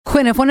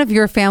Quinn, if one of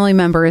your family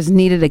members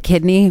needed a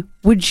kidney,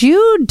 would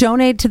you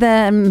donate to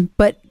them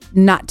but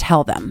not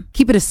tell them?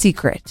 Keep it a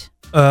secret.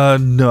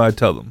 No, I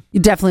tell them. You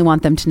definitely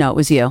want them to know it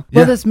was you. Yeah,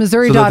 Well, this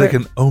Missouri so daughter... that they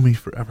can owe me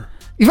forever.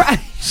 Right.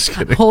 Just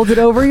kidding. Hold it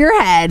over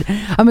your head.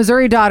 A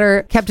Missouri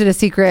daughter kept it a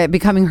secret,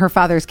 becoming her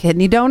father's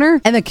kidney donor,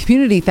 and the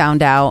community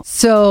found out.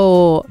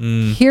 So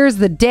here's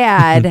the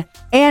dad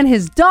and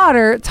his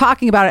daughter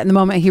talking about it in the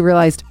moment he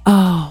realized,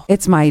 oh,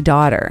 it's my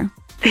daughter.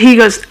 He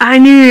goes, I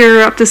knew you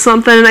were up to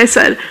something. And I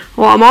said,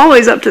 well, I'm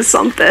always up to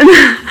something.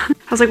 I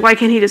was like, why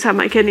can't he just have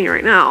my kidney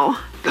right now?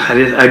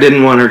 I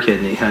didn't want her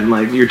kidney. I'm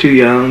like, you're too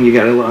young. You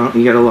got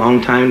a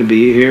long time to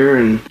be here.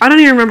 And I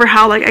don't even remember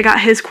how, I got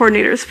his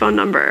coordinator's phone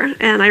number,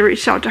 and I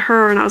reached out to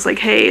her, and I was like,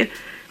 hey,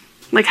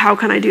 how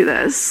can I do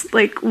this?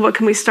 What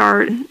can we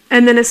start?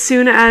 And then as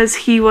soon as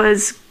he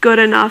was good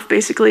enough,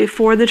 basically,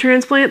 for the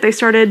transplant, they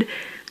started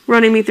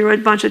running me through a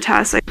bunch of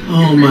tests.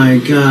 Oh my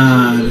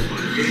God.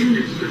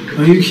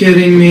 Are you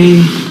kidding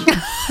me?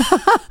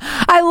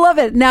 I love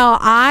it. Now,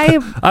 I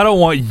don't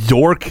want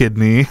your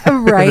kidney.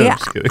 Right. No, I'm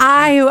just kidding.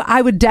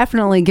 I would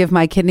definitely give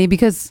my kidney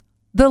because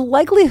the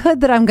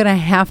likelihood that I'm going to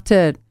have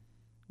to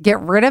get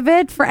rid of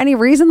it for any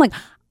reason,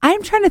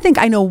 I'm trying to think.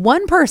 I know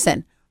one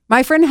person,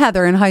 my friend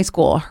Heather in high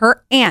school,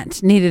 her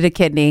aunt needed a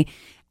kidney,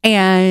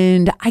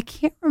 and I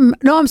can't remember.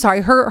 No, I'm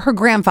sorry. Her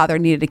grandfather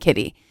needed a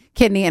kidney,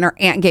 and her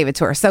aunt gave it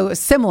to her. So it was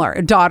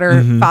similar.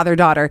 Daughter, father,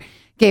 daughter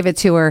gave it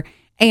to her.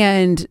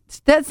 And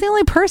that's the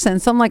only person.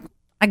 So I'm like,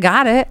 I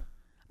got it.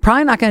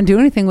 Probably not going to do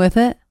anything with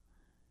it.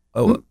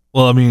 Oh,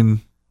 well, I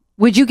mean...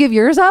 Would you give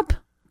yours up?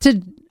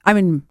 I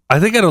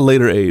think at a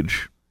later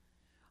age.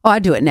 Oh, I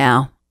do it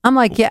now. I'm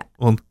like, yeah.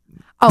 Well,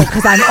 oh,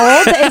 because I'm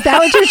old? Is that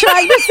what you're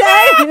trying to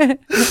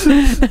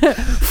say?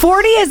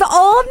 40 is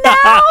old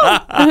now?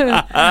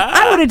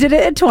 I would have did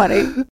it at 20.